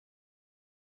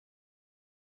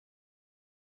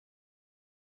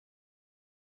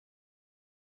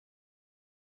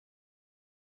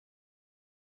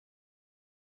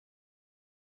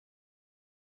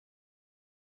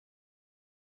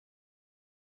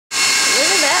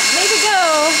ready to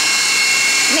go.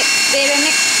 Mix, baby,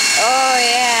 mix. Oh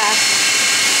yeah.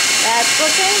 That's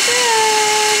looking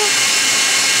good.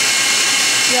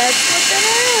 That's looking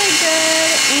really good.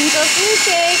 Angel food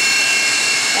cake.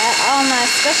 Got all my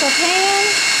special pan.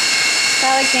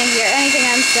 Probably can't hear anything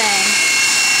I'm saying.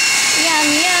 Yum,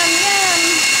 yum, yum.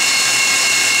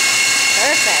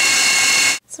 Perfect.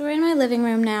 So we're in my living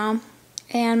room now,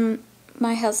 and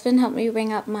my husband helped me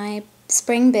ring up my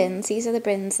spring bins. These are the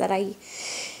bins that I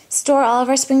store all of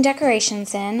our spring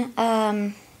decorations in.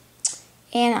 And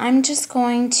I'm just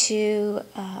going to,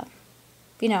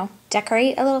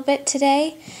 decorate a little bit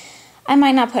today. I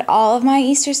might not put all of my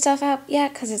Easter stuff out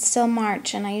yet because it's still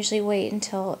March, and I usually wait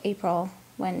until April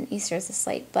when Easter is this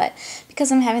late. But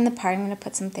because I'm having the party, I'm going to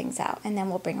put some things out, and then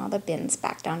we'll bring all the bins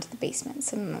back down to the basement.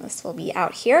 So none of this will be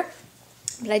out here.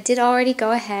 But I did already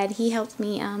go ahead. He helped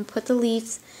me put the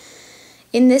leaves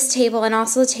in this table and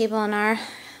also the table in our,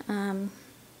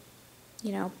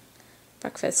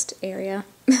 breakfast area.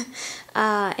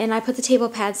 And I put the table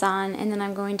pads on, and then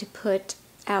I'm going to put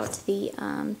out the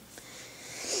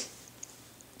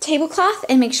tablecloth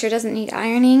and make sure it doesn't need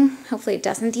ironing. Hopefully it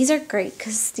doesn't. These are great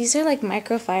because these are like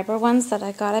microfiber ones that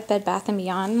I got at Bed Bath &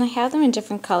 Beyond, and I have them in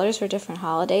different colors for different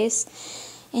holidays.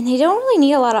 And they don't really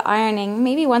need a lot of ironing.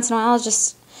 Maybe once in a while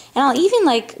I'll even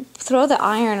like throw the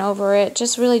iron over it,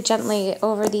 just really gently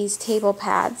over these table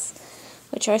pads,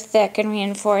 which are thick and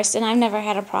reinforced, and I've never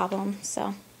had a problem.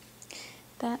 So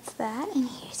that's that. And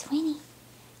here's Winnie.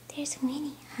 There's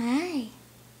Winnie. Hi.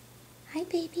 Hi,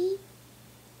 baby.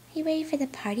 Are you ready for the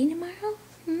party tomorrow?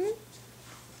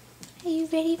 Are you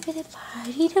ready for the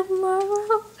party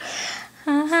tomorrow?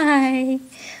 Hi.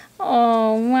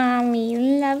 Oh, Mommy, you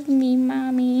love me,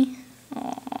 Mommy.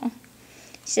 Oh.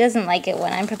 She doesn't like it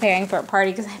when I'm preparing for a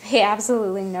party because I pay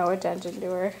absolutely no attention to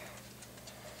her.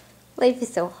 Life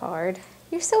is so hard.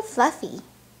 You're so fluffy.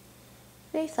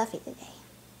 Very fluffy today.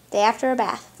 Day after a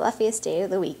bath. Fluffiest day of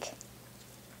the week.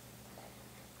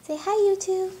 Say hi,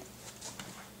 YouTube.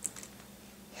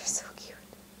 You're so cute.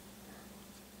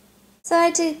 So I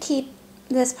did keep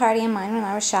this party in mind when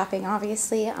I was shopping,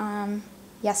 obviously,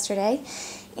 yesterday.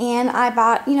 And I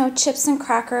bought, chips and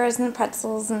crackers and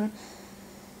pretzels and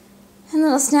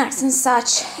little snacks and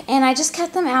such. And I just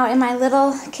kept them out in my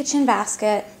little kitchen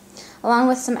basket, along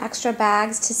with some extra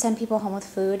bags to send people home with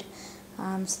food,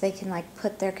 so they can like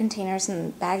put their containers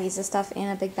and baggies of stuff in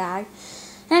a big bag.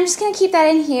 And I'm just going to keep that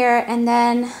in here, and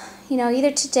then,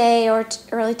 either today or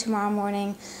early tomorrow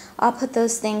morning, I'll put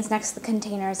those things next to the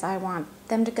containers I want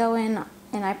them to go in,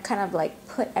 and I've kind of like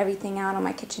put everything out on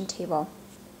my kitchen table.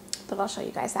 But I'll show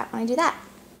you guys that when I do that.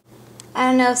 I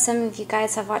don't know if some of you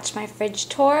guys have watched my fridge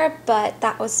tour, but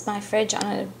that was my fridge on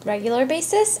a regular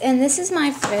basis, and this is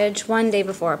my fridge one day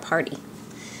before a party.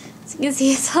 So you can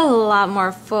see it's a lot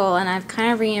more full, and I've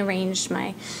kind of rearranged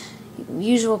my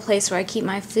usual place where I keep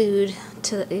my food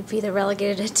to either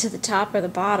relegated it to the top or the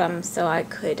bottom so I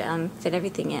could fit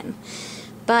everything in.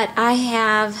 But I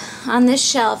have on this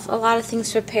shelf a lot of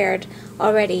things prepared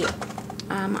already.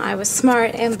 I was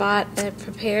smart and bought a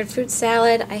prepared fruit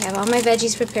salad. I have all my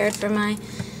veggies prepared for my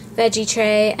veggie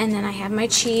tray, and then I have my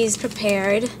cheese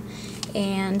prepared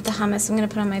and the hummus I'm going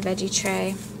to put on my veggie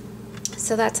tray.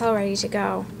 So that's all ready to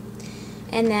go.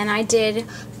 And then I did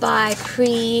buy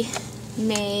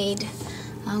pre-made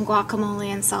guacamole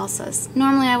and salsas.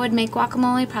 Normally I would make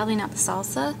guacamole, probably not the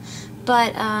salsa,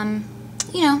 but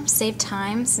save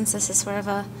time since this is sort of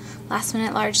a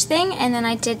last-minute large thing. And then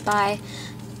I did buy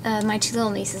my two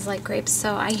little nieces like grapes,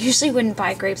 so I usually wouldn't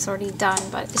buy grapes already done,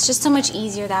 but it's just so much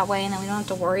easier that way, and then we don't have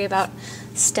to worry about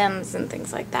stems and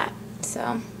things like that.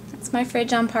 So that's my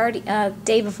fridge on party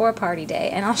day before party day,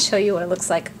 and I'll show you what it looks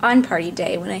like on party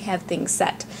day when I have things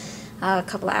set. A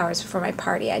couple of hours before my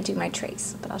party I do my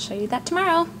trays, but I'll show you that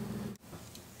tomorrow.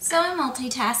 So I'm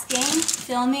multitasking,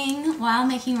 filming while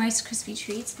making Rice Krispie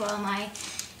treats while my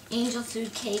angel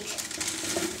food cake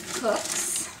cooks.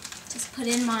 Just put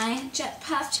in my jet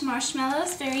puffed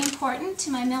marshmallows, very important, to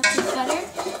my melted butter,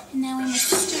 and now we must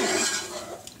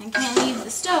stir. I can't leave the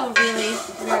stove really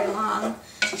very long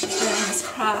during this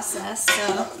process,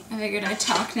 so I figured I'd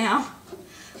talk now.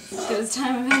 As good as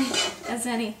time as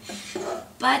any.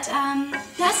 But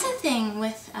that's the thing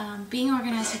with being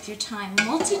organized with your time.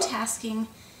 Multitasking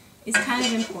is kind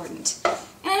of important.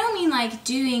 And I don't mean like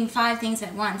doing 5 things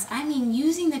at once. I mean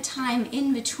using the time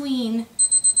in between,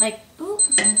 like,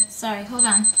 oops, sorry, hold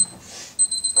on.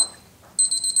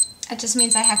 It just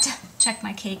means I have to check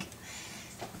my cake.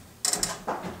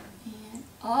 And,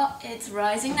 oh, it's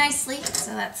rising nicely,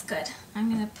 so that's good. I'm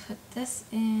going to put this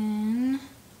in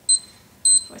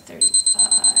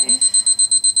 435.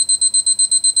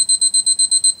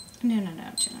 No.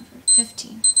 bunch of numbers.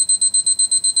 15.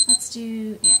 Let's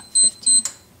do, yeah, 15.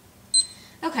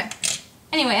 Okay.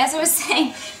 Anyway, as I was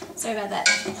saying, sorry about that.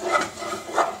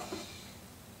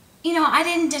 You know, I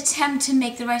didn't attempt to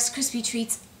make the Rice Krispie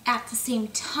treats at the same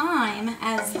time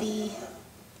as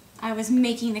I was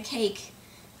making the cake.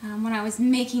 When I was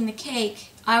making the cake,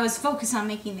 I was focused on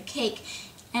making the cake.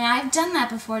 And I've done that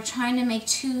before, trying to make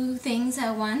two things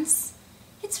at once.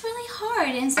 It's really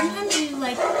hard, and sometimes you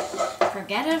like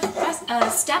forget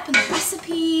a step in the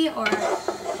recipe, or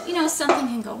you know, something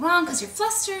can go wrong because you're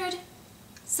flustered.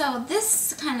 So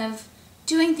this kind of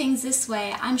doing things this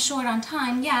way, I'm short on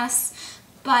time, yes,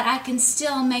 but I can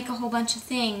still make a whole bunch of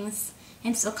things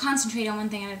and still concentrate on one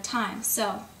thing at a time.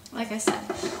 So, like I said,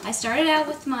 I started out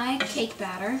with my cake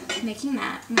batter, making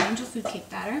that, my angel food cake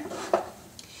batter.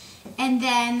 And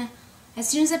then, as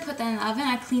soon as I put that in the oven,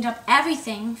 I cleaned up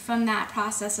everything from that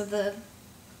process of the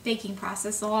baking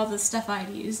process. So all the stuff I'd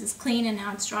used is clean, and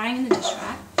now it's drying in the dish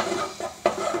rack.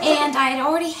 And I had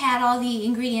already had all the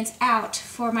ingredients out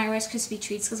for my Rice Krispie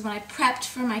treats, because when I prepped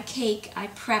for my cake, I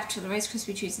prepped for the Rice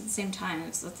Krispie treats at the same time.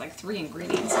 It's like 3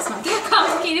 ingredients. It's not that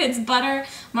complicated. It's butter,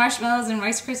 marshmallows, and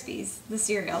Rice Krispies, the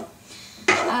cereal.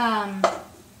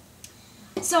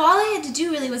 So all I had to do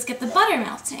really was get the butter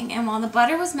melting, and while the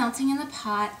butter was melting in the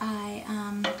pot,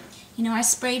 you know, I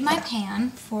sprayed my pan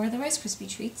for the Rice Krispie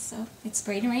treats, so it's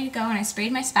sprayed and ready to go, and I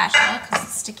sprayed my spatula because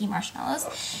it's sticky marshmallows,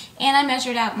 and I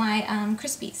measured out my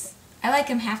Krispies. I like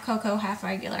them half cocoa, half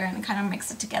regular, and kind of mix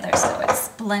it together so it's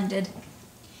blended.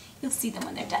 You'll see them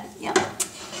when they're done, yep.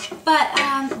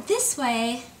 But this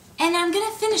way, and I'm going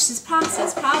to finish this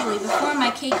process probably before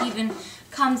my cake even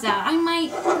comes out. I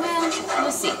might, well,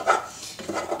 we'll see.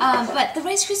 But the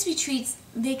Rice Krispie treats,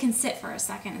 they can sit for a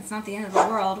second. It's not the end of the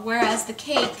world. Whereas the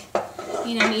cake,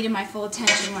 you know, needed my full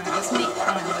attention when I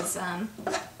was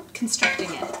constructing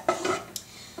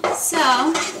it. So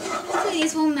hopefully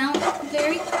these will melt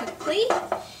very quickly,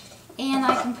 and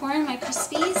I can pour in my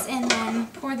Krispies and then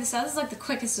pour this out. This is like the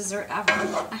quickest dessert ever.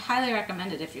 I highly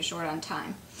recommend it if you're short on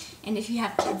time, and if you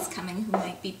have kids coming who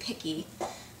might be picky,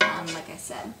 like I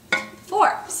said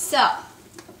before. So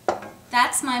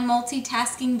that's my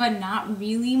multitasking, but not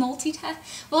really multitasking.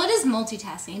 Well, it is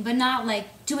multitasking, but not like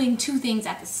doing two things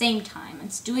at the same time.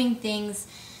 It's doing things,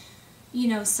 you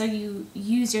know, so you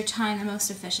use your time the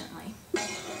most efficiently.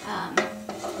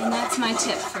 And that's my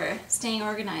tip for staying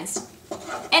organized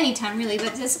anytime, really,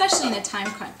 but especially in a time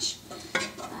crunch.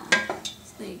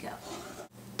 So there you go.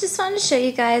 Just wanted to show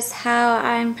you guys how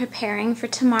I'm preparing for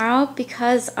tomorrow,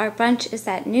 because our brunch is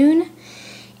at noon.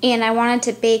 And I wanted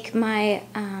to bake my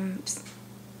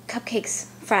cupcakes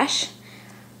fresh.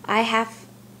 I have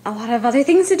a lot of other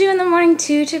things to do in the morning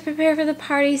too to prepare for the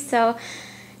party, so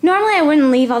normally I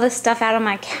wouldn't leave all this stuff out on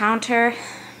my counter,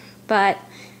 but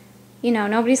you know,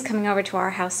 nobody's coming over to our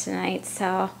house tonight,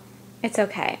 so it's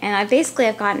okay. And I've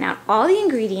gotten out all the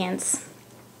ingredients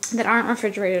that aren't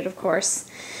refrigerated, of course,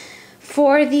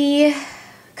 for the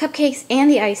cupcakes and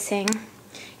the icing.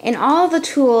 And all the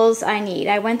tools I need.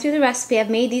 I went through the recipe.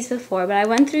 I've made these before, but I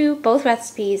went through both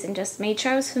recipes and just made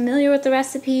sure I was familiar with the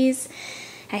recipes.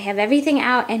 I have everything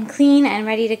out and clean and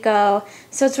ready to go.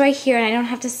 So it's right here, and I don't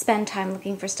have to spend time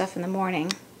looking for stuff in the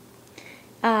morning.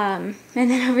 And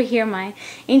then over here, my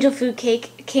angel food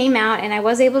cake came out, and I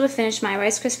was able to finish my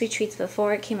Rice Krispie treats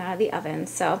before it came out of the oven.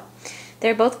 So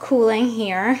they're both cooling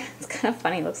here. It's kind of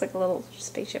funny. It looks like a little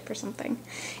spaceship or something.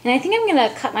 And I think I'm going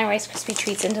to cut my Rice Krispie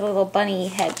treats into little bunny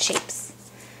head shapes.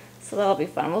 So that'll be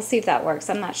fun. We'll see if that works.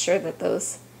 I'm not sure that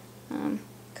those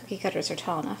cookie cutters are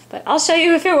tall enough. But I'll show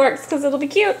you if it works, because it'll be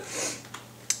cute.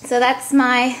 So that's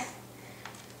my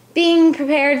being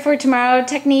prepared for tomorrow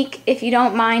technique. If you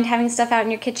don't mind having stuff out in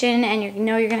your kitchen and you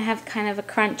know you're going to have kind of a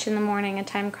crunch in the morning, a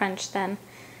time crunch, then,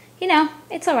 you know,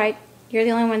 it's alright. You're the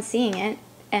only one seeing it.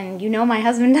 And you know my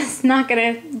husband is not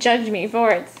going to judge me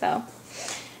for it, so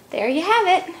there you have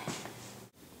it.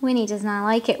 Winnie does not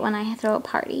like it when I throw a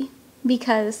party,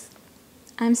 because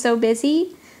I'm so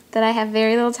busy that I have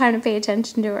very little time to pay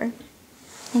attention to her.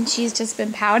 And she's just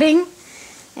been pouting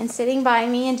and sitting by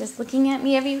me and just looking at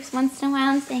me every once in a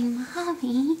while and saying,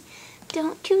 "Mommy,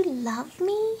 don't you love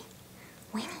me?"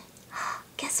 Winnie,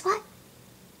 guess what?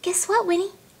 Guess what,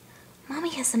 Winnie? Mommy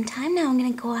has some time now. I'm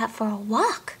going to go out for a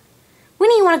walk.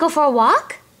 Winnie, you want to go for a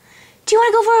walk? Do you want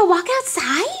to go for a walk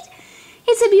outside?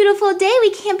 It's a beautiful day.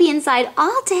 We can't be inside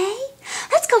all day.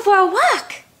 Let's go for a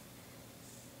walk.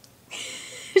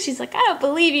 She's like, "I don't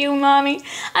believe you, Mommy.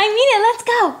 I mean it. Let's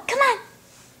go. Come on."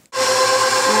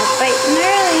 I'm up bright and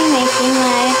early making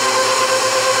my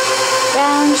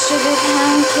brown sugar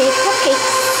pound cake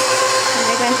cupcakes for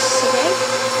my brunch today.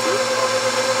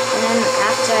 And then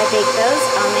after I bake those,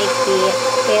 I'll make the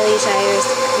Bailey Gyres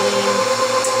cream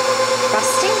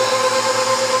frosting.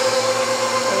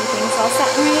 Everything's all set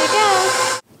and ready to go.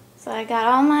 So I got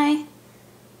all my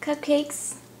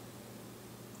cupcakes,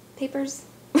 papers,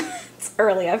 it's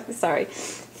early, I'm sorry,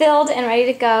 filled and ready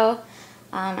to go.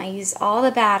 I used all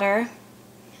the batter,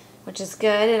 which is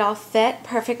good. It all fit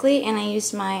perfectly, and I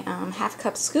used my half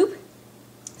cup scoop,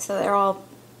 so they're all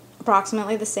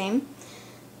approximately the same.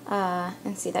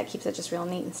 And see, that keeps it just real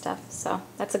neat and stuff, so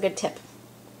that's a good tip.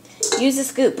 Use a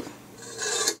scoop.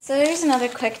 So here's another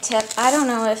quick tip. I don't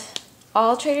know if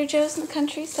all Trader Joe's in the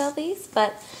country sell these,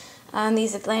 but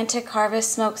these Atlantic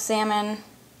Harvest smoked salmon,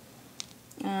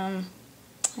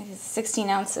 16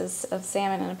 ounces of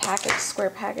salmon in a package, square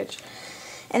package.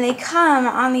 And they come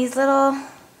on these little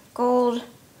gold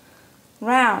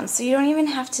rounds, so you don't even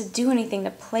have to do anything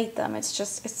to plate them. It's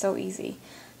so easy.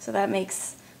 So that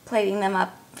makes plating them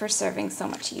up for serving so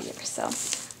much easier. So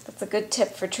that's a good tip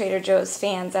for Trader Joe's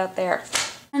fans out there.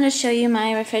 I'm going to show you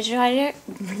my refrigerator.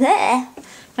 Bleh,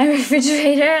 my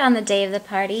refrigerator on the day of the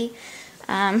party.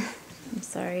 I'm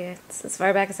sorry, it's as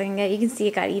far back as I can get. You can see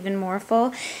it got even more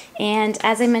full. And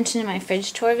as I mentioned in my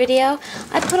fridge tour video,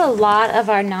 I put a lot of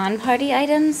our non-party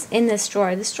items in this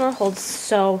drawer. This drawer holds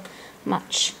so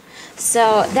much.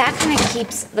 So that kind of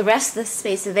keeps the rest of the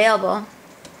space available.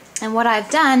 And what I've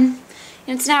done,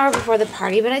 and it's an hour before the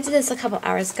party, but I did this a couple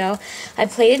hours ago. I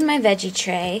plated my veggie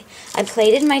tray. I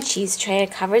plated my cheese tray. I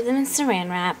covered them in saran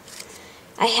wrap.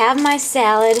 I have my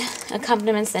salad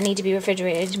accompaniments that need to be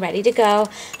refrigerated ready to go.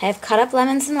 I have cut up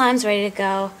lemons and limes ready to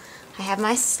go. I have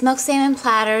my smoked salmon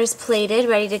platters plated,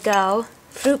 ready to go.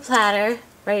 Fruit platter,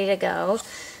 ready to go.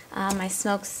 My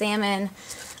smoked salmon,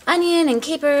 onion and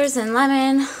capers and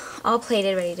lemon, all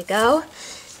plated, ready to go.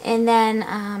 And then,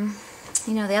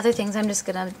 you know, the other things I'm just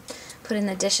going to put in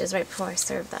the dishes right before I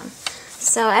serve them.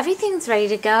 So everything's ready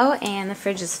to go, and the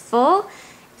fridge is full,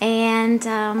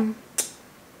 and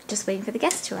just waiting for the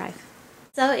guests to arrive.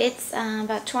 So it's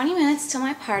about 20 minutes till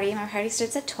my party. My party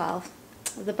starts at 12,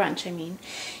 the brunch I mean.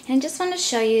 And I just want to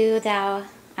show you that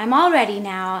I'm all ready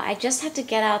now. I just have to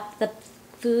get out the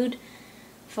food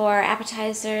for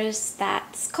appetizers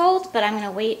that's cold, but I'm going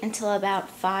to wait until about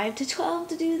 5 to 12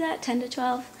 to do that, 10 to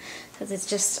 12, because it's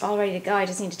just all ready to go. I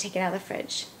just need to take it out of the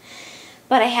fridge.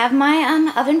 But I have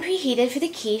my oven preheated for the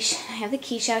quiche. I have the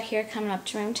quiche out here coming up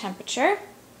to room temperature.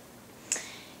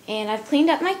 And I've cleaned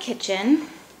up my kitchen.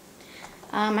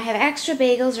 I have extra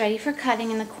bagels ready for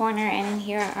cutting in the corner, and in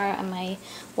here are my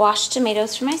washed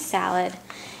tomatoes for my salad.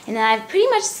 And then I've pretty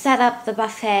much set up the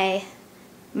buffet,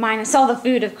 minus all the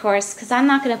food, of course, because I'm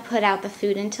not going to put out the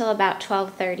food until about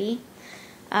 12:30.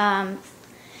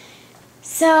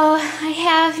 So I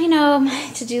have, you know,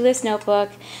 my to-do list notebook.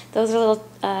 Those are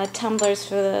little tumblers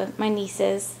for my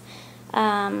nieces.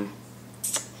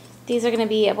 These are going to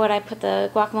be what I put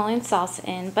the guacamole and salsa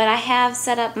in. But I have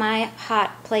set up my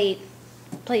hot plate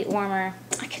warmer.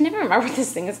 I can never remember what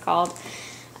this thing is called.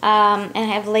 And I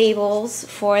have labels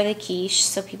for the quiche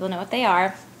so people know what they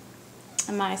are.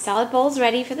 And my salad bowl's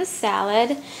ready for the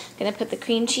salad. I'm going to put the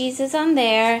cream cheeses on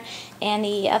there and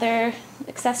the other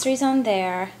accessories on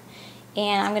there.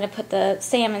 And I'm going to put the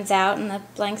salmons out in the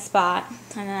blank spot.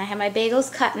 And then I have my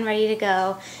bagels cut and ready to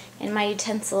go, and my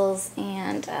utensils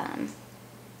and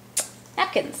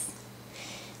napkins.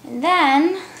 And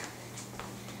then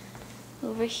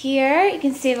over here you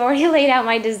can see I've already laid out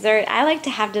my dessert. I like to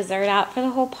have dessert out for the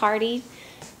whole party.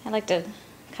 I like to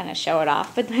kind of show it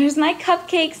off. But there's my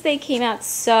cupcakes. They came out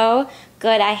so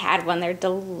good. I had one. They're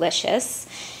delicious.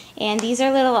 And these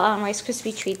are little Rice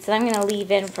Krispie treats that I'm going to leave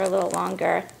in for a little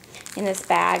longer in this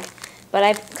bag. But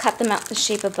I've cut them out in the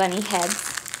shape of bunny heads.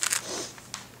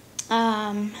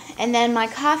 And then my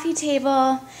coffee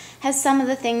table has some of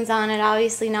the things on it.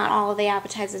 Obviously not all of the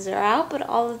appetizers are out, but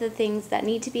all of the things that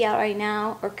need to be out right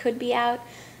now or could be out.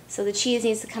 So the cheese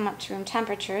needs to come up to room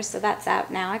temperature, so that's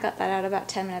out now. I got that out about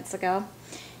 10 minutes ago.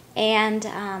 And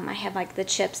I have like the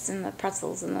chips and the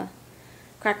pretzels and the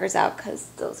crackers out because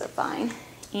those are fine.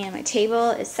 And my table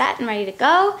is set and ready to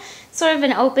go. Sort of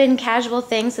an open, casual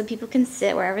thing so people can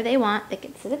sit wherever they want. They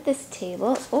can sit at this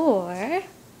table or...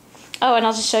 Oh, and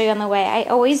I'll just show you on the way. I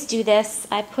always do this.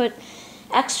 I put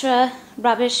extra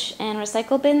rubbish and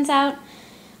recycle bins out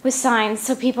with signs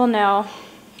so people know.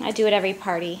 I do it every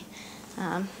party.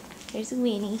 There's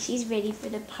Winnie. She's ready for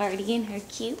the party in her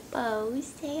cute bow.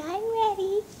 Say, I'm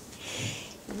ready.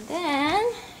 And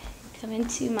then come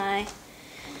into my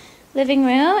living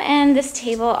room, and this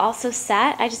table also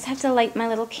set. I just have to light my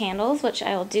little candles, which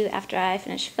I will do after I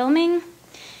finish filming.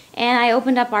 and I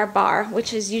opened up our bar,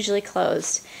 which is usually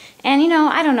closed. And you know,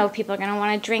 I don't know if people are going to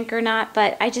want to drink or not,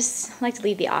 but I just like to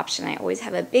leave the option. I always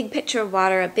have a big pitcher of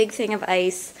water, a big thing of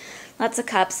ice, lots of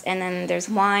cups, and then there's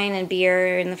wine and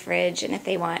beer in the fridge, and if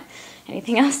they want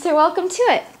anything else, they're welcome to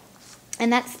it.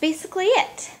 And that's basically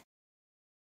it.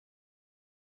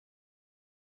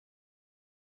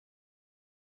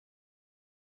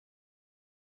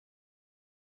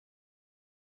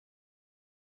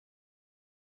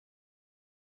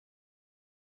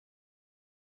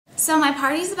 So my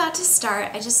party's about to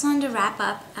start. I just wanted to wrap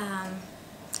up.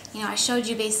 You know, I showed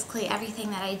you basically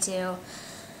everything that I do.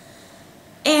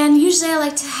 And usually I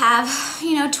like to have,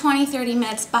 you know, 20-30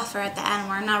 minutes buffer at the end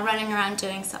where I'm not running around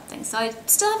doing something. So I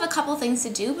still have a couple things to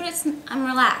do, but I'm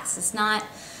relaxed. It's not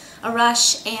a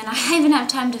rush, and I even have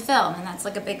time to film, and that's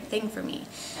like a big thing for me.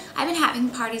 I've been having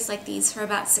parties like these for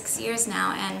about 6 years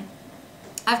now, and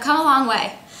I've come a long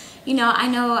way. You know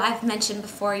I've mentioned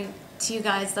before to you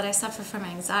guys that I suffer from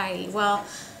anxiety. Well,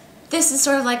 this is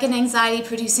sort of like an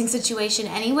anxiety-producing situation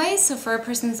anyway, so for a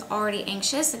person who's already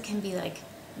anxious, it can be like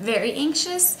very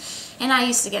anxious. And I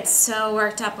used to get so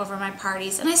worked up over my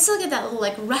parties, and I still get that little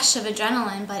like rush of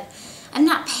adrenaline, but I'm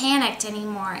not panicked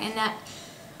anymore. And that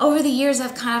over the years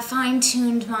I've kind of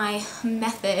fine-tuned my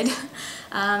method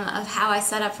of how I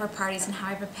set up for parties and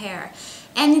how I prepare.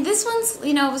 And this one's,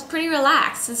 you know, was pretty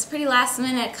relaxed. It's pretty last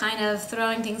minute kind of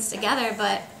throwing things together,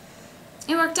 but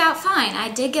it worked out fine.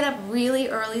 I did get up really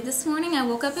early this morning. I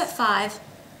woke up at 5.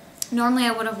 Normally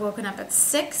I would have woken up at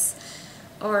 6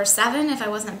 or 7 if I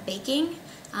wasn't baking,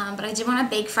 but I did want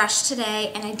to bake fresh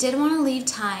today, and I did want to leave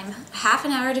time, half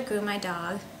an hour to groom my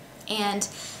dog and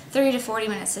 30 to 40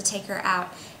 minutes to take her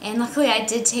out. And luckily I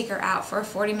did take her out for a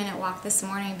 40-minute walk this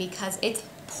morning because it's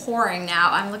pouring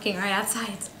now. I'm looking right outside,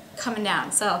 it's coming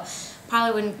down, so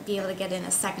probably wouldn't be able to get in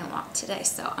a second walk today,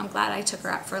 so I'm glad I took her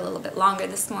out for a little bit longer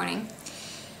this morning.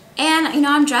 And, you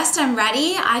know, I'm dressed, I'm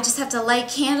ready. I just have to light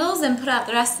candles and put out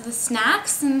the rest of the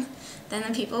snacks, and then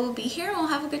the people will be here and we'll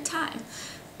have a good time.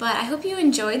 But I hope you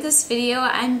enjoyed this video.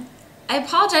 I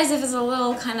apologize if it's a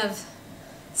little kind of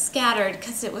scattered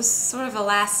because it was sort of a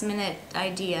last-minute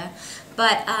idea.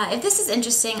 But if this is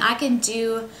interesting, I can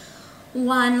do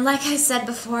one, like I said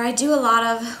before,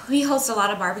 we host a lot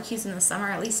of barbecues in the summer,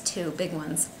 at least 2 big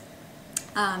ones.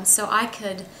 So I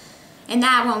could, and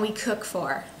that one we cook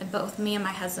for, and both me and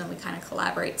my husband, we kind of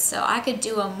collaborate. So I could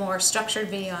do a more structured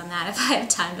video on that if I have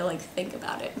time to like think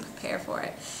about it and prepare for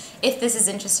it. If this is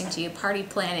interesting to you, party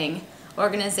planning,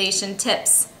 organization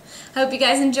tips. I hope you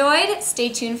guys enjoyed. Stay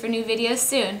tuned for new videos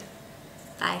soon.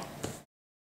 Bye.